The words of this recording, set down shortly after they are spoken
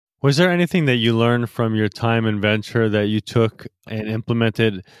Was there anything that you learned from your time in venture that you took and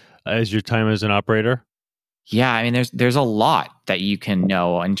implemented as your time as an operator? Yeah, I mean, there's a lot that you can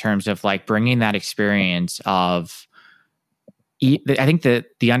know in terms of like bringing that experience of. I think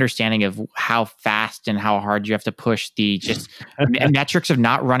the understanding of how fast and how hard you have to push the just metrics of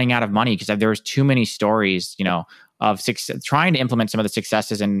not running out of money, because there was too many stories, of trying to implement some of the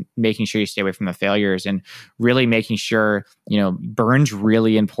successes and making sure you stay away from the failures, and really making sure, burn's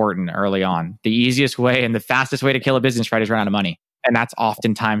really important early on. The easiest way and the fastest way to kill a business, right, is run out of money. And that's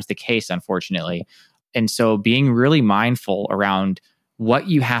oftentimes the case, unfortunately. And so being really mindful around what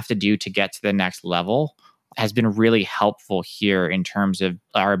you have to do to get to the next level has been really helpful here in terms of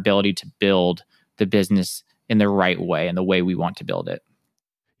our ability to build the business in the right way and the way we want to build it.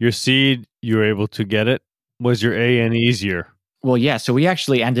 Your seed, you were able to get it. Was your A any easier? Well, yeah. So we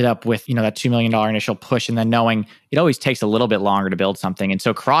actually ended up with, that $2 million initial push, and then knowing it always takes a little bit longer to build something. And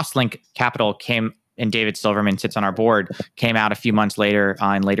so Crosslink Capital came, and David Silverman sits on our board, came out a few months later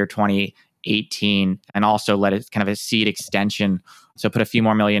in later 2018, and also led it kind of a seed extension. So put a few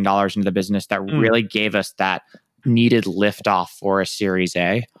more $1 million into the business that really gave us that needed liftoff for a Series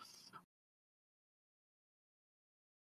A.